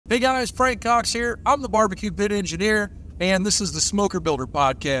Hey guys, Frank Cox here. I'm the barbecue pit engineer, and this is the SmokerBuilder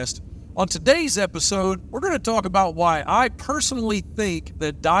podcast. On today's episode, we're going to talk about why I personally think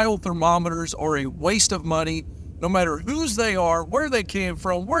that dial thermometers are a waste of money, no matter whose they are, where they came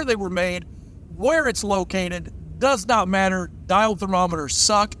from, where they were made, where it's located, does not matter. Dial thermometers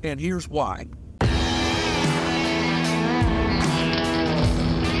suck, and here's why.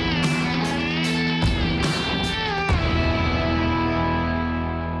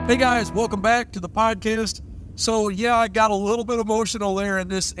 Hey guys, welcome back to the podcast. So yeah, I got a little bit emotional there in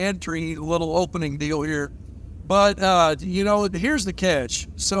this entry, little opening deal here. But, here's the catch.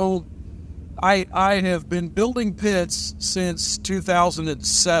 So I have been building pits since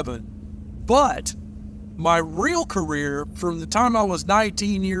 2007. But my real career, from the time I was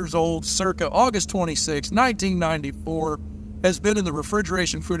 19 years old, circa August 26, 1994, has been in the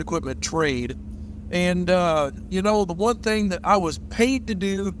refrigeration food equipment trade. And, the one thing that I was paid to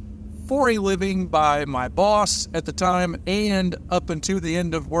do for a living by my boss at the time and up until the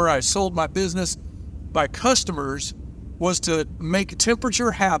end of where I sold my business by customers was to make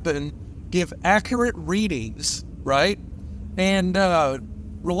temperature happen, give accurate readings, right? And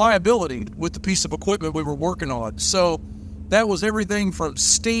reliability with the piece of equipment we were working on. So that was everything from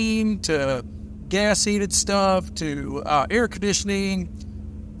steam to gas-heated stuff to air conditioning,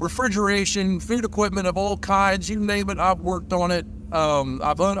 refrigeration, food equipment of all kinds, you name it, I've worked on it.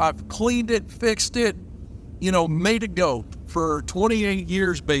 I've cleaned it, fixed it, made it go for 28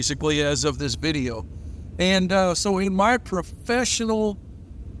 years basically as of this video. And so in my professional,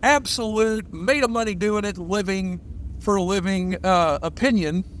 absolute, made of money doing it, living for a living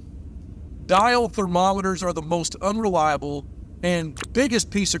opinion, dial thermometers are the most unreliable and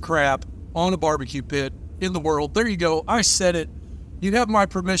biggest piece of crap on a barbecue pit in the world. There you go. I said it. You have my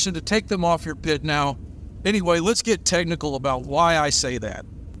permission to take them off your pit now. Anyway, let's get technical about why I say that.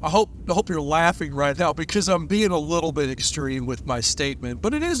 I hope you're laughing right now because I'm being a little bit extreme with my statement,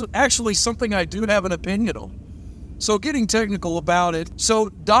 but it is actually something I do have an opinion on. So getting technical about it. So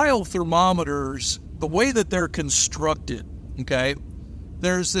dial thermometers, the way that they're constructed, okay,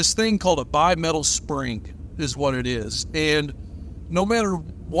 there's this thing called a bimetal spring is what it is. And no matter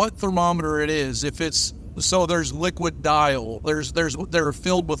what thermometer it is, if it's so there's liquid dial, they're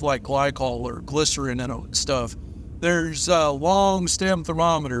filled with like glycol or glycerin and stuff. There's long stem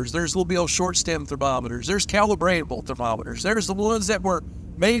thermometers. There's little old short stem thermometers. There's calibratable thermometers. There's the ones that were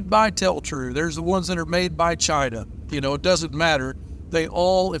made by Teltrue. There's the ones that are made by China. It doesn't matter. They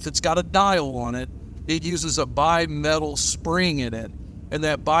all, if it's got a dial on it, it uses a bimetal spring in it. And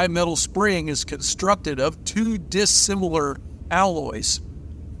that bimetal spring is constructed of two dissimilar alloys.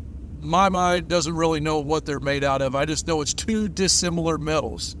 My mind doesn't really know what they're made out of. I just know it's two dissimilar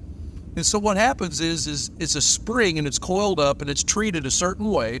metals. And so what happens is it's a spring and it's coiled up and it's treated a certain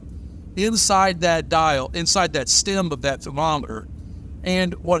way inside that dial, inside that stem of that thermometer.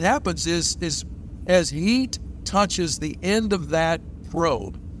 And what happens is as heat touches the end of that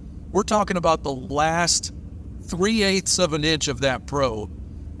probe, we're talking about the last 3/8 of an inch of that probe.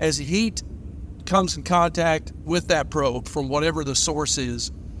 As heat comes in contact with that probe from whatever the source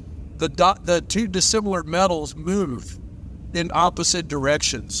is, the two dissimilar metals move in opposite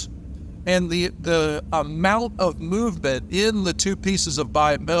directions. And the amount of movement in the two pieces of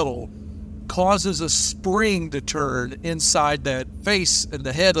bimetal causes a spring to turn inside that face and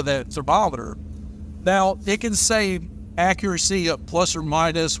the head of that thermometer. Now, it can say accuracy of plus or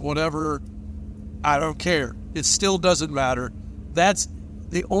minus, whatever. I don't care. It still doesn't matter. That's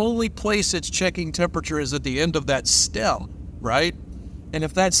the only place it's checking temperature is at the end of that stem, right? And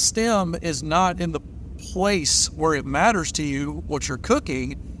if that stem is not in the place where it matters to you, what you're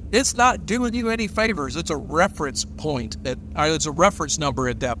cooking, it's not doing you any favors. It's a reference point. It's a reference number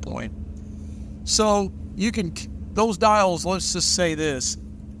at that point. So those dials, let's just say this,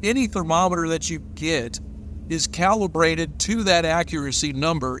 any thermometer that you get is calibrated to that accuracy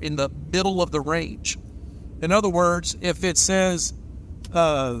number in the middle of the range. In other words, if it says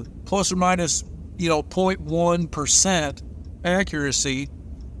plus or minus, 0.1% accuracy,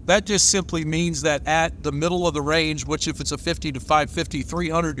 that just simply means that at the middle of the range, which if it's a 50 to 550,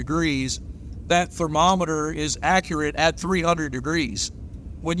 300 degrees, that thermometer is accurate at 300 degrees.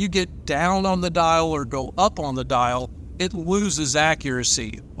 When you get down on the dial or go up on the dial, it loses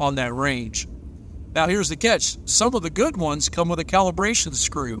accuracy on that range. Now here's the catch. Some of the good ones come with a calibration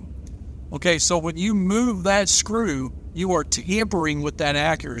screw. Okay, so when you move that screw, you are tampering with that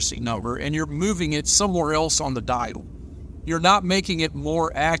accuracy number and you're moving it somewhere else on the dial. You're not making it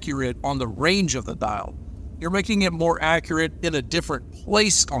more accurate on the range of the dial. You're making it more accurate in a different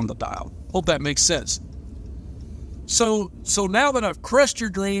place on the dial. Hope that makes sense. So now that I've crushed your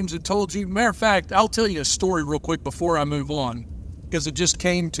dreams and told you, matter of fact, I'll tell you a story real quick before I move on, because it just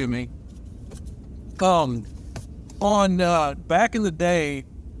came to me. Back in the day,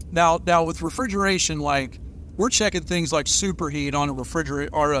 now with refrigeration, like we're checking things like superheat on a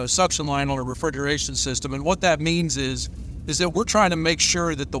refrigerator or a suction line on a refrigeration system, and what that means is that we're trying to make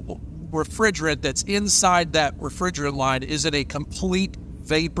sure that the refrigerant that's inside that refrigerant line is in a complete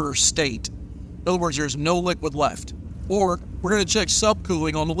vapor state. In other words, there's no liquid left. Or we're going to check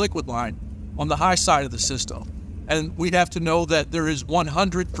subcooling on the liquid line on the high side of the system. And we have to know that there is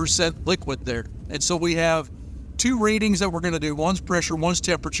 100% liquid there. And so we have two readings that we're going to do. One's pressure, one's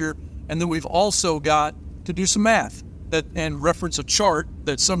temperature. And then we've also got to do some math and reference a chart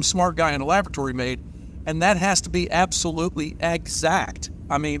that some smart guy in a laboratory made. And that has to be absolutely exact.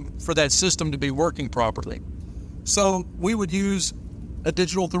 I mean, for that system to be working properly. So we would use a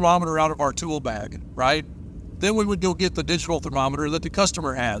digital thermometer out of our tool bag, right? Then we would go get the digital thermometer that the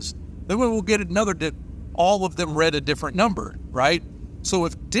customer has. Then we will get another, all of them read a different number, right? So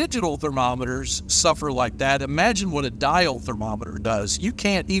if digital thermometers suffer like that, imagine what a dial thermometer does. You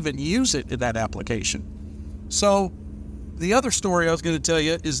can't even use it in that application. So the other story I was going to tell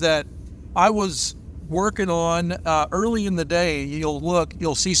you is that I was working on, early in the day,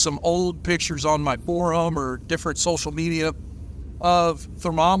 you'll see some old pictures on my forum or different social media of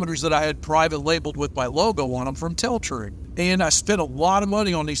thermometers that I had private labeled with my logo on them from Teltring. And I spent a lot of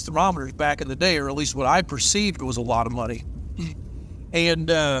money on these thermometers back in the day, or at least what I perceived was a lot of money.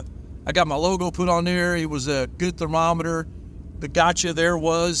 And I got my logo put on there. It was a good thermometer. The gotcha there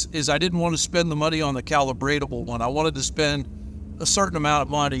is I didn't want to spend the money on the calibratable one. I wanted to spend a certain amount of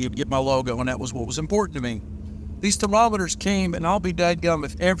money to get my logo, and that was what was important to me. These thermometers came, and I'll be dadgum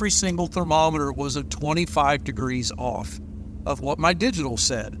if every single thermometer was at 25 degrees off of what my digital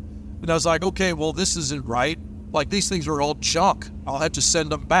said. And I was like, okay, well, this isn't right. Like, these things are all junk. I'll have to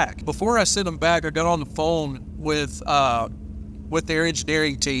send them back. Before I sent them back, I got on the phone with their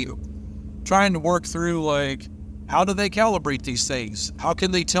engineering team, trying to work through, like, how do they calibrate these things? How can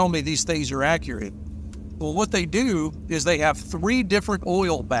they tell me these things are accurate? Well, what they do is they have 3 different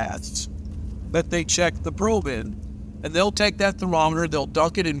oil baths that they check the probe in. And they'll take that thermometer, they'll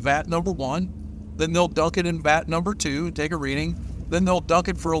dunk it in vat number 1, then they'll dunk it in vat number 2 and take a reading. Then they'll dunk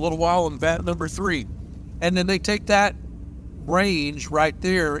it for a little while in vat number 3. And then they take that range right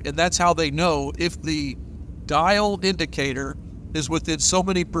there, and that's how they know if the dial indicator is within so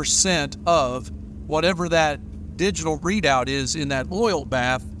many percent of whatever that digital readout is in that oil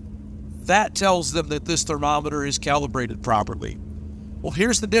bath. That tells them that this thermometer is calibrated properly. Well,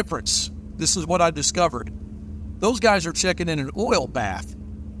 here's the difference. This is what I discovered. Those guys are checking in an oil bath,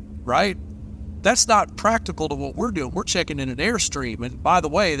 right? That's not practical to what we're doing. We're checking in an airstream. And by the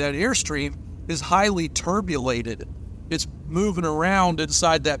way, that airstream is highly turbulated. It's moving around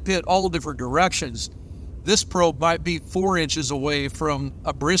inside that pit all different directions. This probe might be 4 inches away from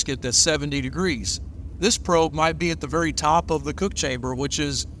a brisket that's 70 degrees. This probe might be at the very top of the cook chamber, which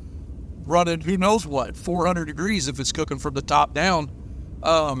is running who knows what, 400 degrees if it's cooking from the top down.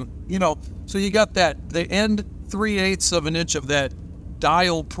 So you got that, the end 3/8 of an inch of that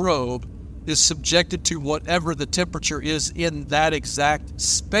dial probe is subjected to whatever the temperature is in that exact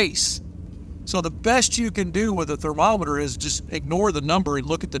space. So the best you can do with a thermometer is just ignore the number and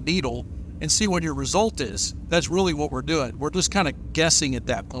look at the needle and see what your result is. That's really what we're doing. We're just kind of guessing at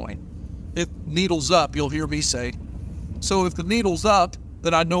that point. If needle's up, you'll hear me say. So if the needle's up,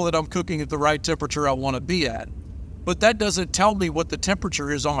 then I know that I'm cooking at the right temperature I want to be at. But that doesn't tell me what the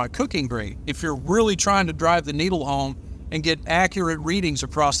temperature is on my cooking grate. If you're really trying to drive the needle home and get accurate readings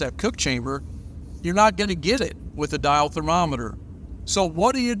across that cook chamber, you're not going to get it with a dial thermometer. So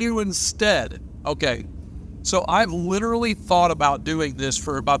what do you do instead? Okay, so I've literally thought about doing this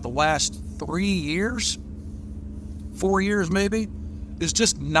for about the last 3 years, 4 years maybe, is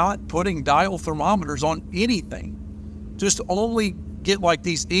just not putting dial thermometers on anything. Just only get like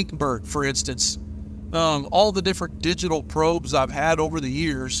these Inkbird, for instance. All the different digital probes I've had over the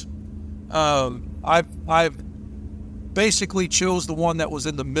years, I've basically chose the one that was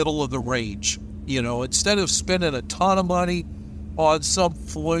in the middle of the range. You know, instead of spending a ton of money on some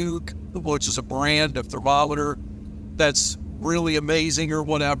Fluke, which is a brand of thermometer that's really amazing or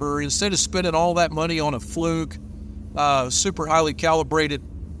whatever, instead of spending all that money on a Fluke, super highly calibrated,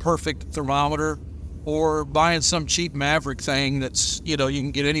 perfect thermometer, or buying some cheap Maverick thing that's, you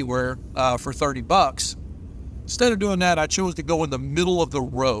can get anywhere for $30. Instead of doing that, I chose to go in the middle of the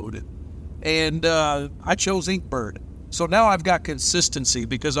road, and I chose Inkbird. So now I've got consistency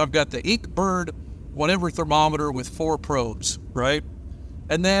because I've got the Inkbird whatever thermometer with 4 probes, right?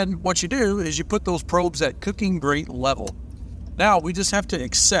 And then what you do is you put those probes at cooking grate level. Now we just have to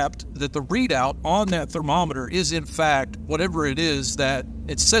accept that the readout on that thermometer is in fact whatever it is that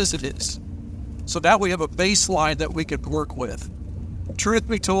it says it is. So now we have a baseline that we could work with. Truth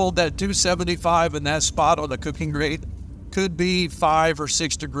be told, that 275 in that spot on the cooking grate could be 5 or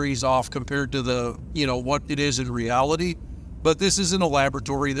 6 degrees off compared to the, what it is in reality. But this isn't a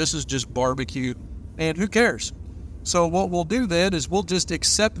laboratory. This is just barbecue. And who cares? So what we'll do then is we'll just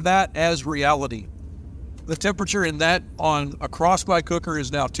accept that as reality. The temperature in that on across my cooker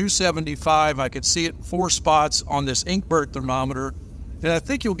is now 275. I can see it in 4 spots on this Inkbird thermometer. And I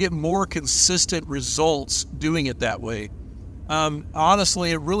think you'll get more consistent results doing it that way.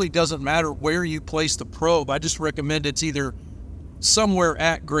 Honestly, it really doesn't matter where you place the probe. I just recommend it's either somewhere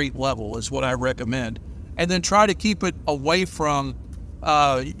at grate level is what I recommend. And then try to keep it away from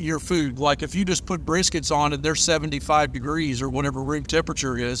your food. Like if you just put briskets on and they're 75 degrees or whatever room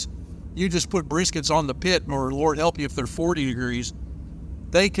temperature is, you just put briskets on the pit, or Lord help you if they're 40 degrees,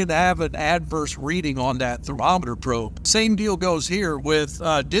 they can have an adverse reading on that thermometer probe. Same deal goes here with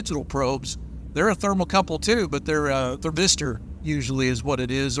digital probes. They're a thermocouple too, but they're thermistor usually is what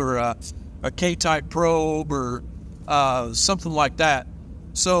it is, or a K-type probe or something like that.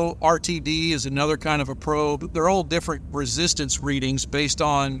 So RTD is another kind of a probe. They're all different resistance readings based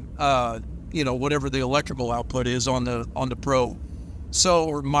on whatever the electrical output is on the probe. So,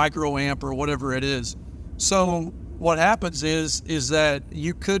 or microamp or whatever it is. So what happens is that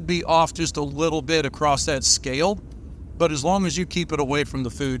you could be off just a little bit across that scale, but as long as you keep it away from the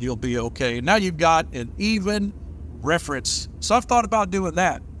food, you'll be okay. Now you've got an even reference. So I've thought about doing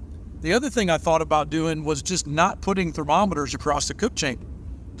that. The other thing I thought about doing was just not putting thermometers across the cook chamber.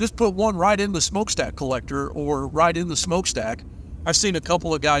 Just put one right in the smokestack collector or right in the smokestack. I've seen a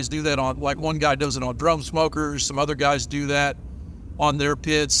couple of guys do that on, like one guy does it on drum smokers. Some other guys do that on their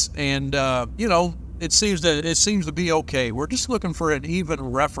pits. And, it seems to be okay. We're just looking for an even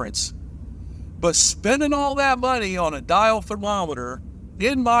reference. But spending all that money on a dial thermometer,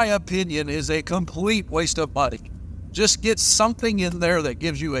 in my opinion, is a complete waste of money. Just get something in there that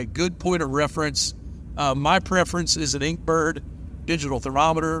gives you a good point of reference. My preference is an Inkbird digital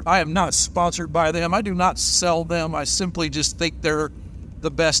thermometer. I am not sponsored by them. I do not sell them. I simply just think they're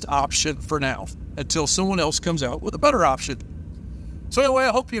the best option for now until someone else comes out with a better option. So anyway, I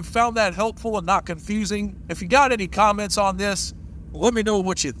hope you found that helpful and not confusing. If you got any comments on this, let me know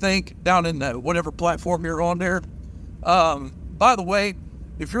what you think down in whatever platform you're on there. By the way,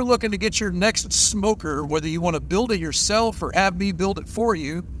 if you're looking to get your next smoker, whether you want to build it yourself or have me build it for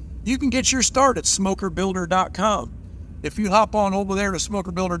you, you can get your start at SmokerBuilder.com. If you hop on over there to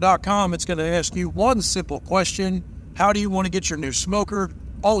SmokerBuilder.com, it's going to ask you one simple question. How do you want to get your new smoker?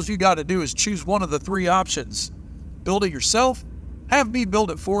 All you got to do is choose one of the 3 options. Build it yourself, have me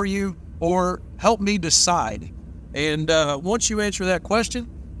build it for you, or help me decide. And once you answer that question,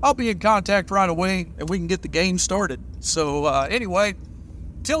 I'll be in contact right away and we can get the game started. So anyway,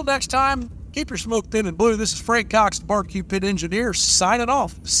 till next time, keep your smoke thin and blue. This is Frank Cox, the Barbecue Pit Engineer, signing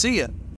off. See ya.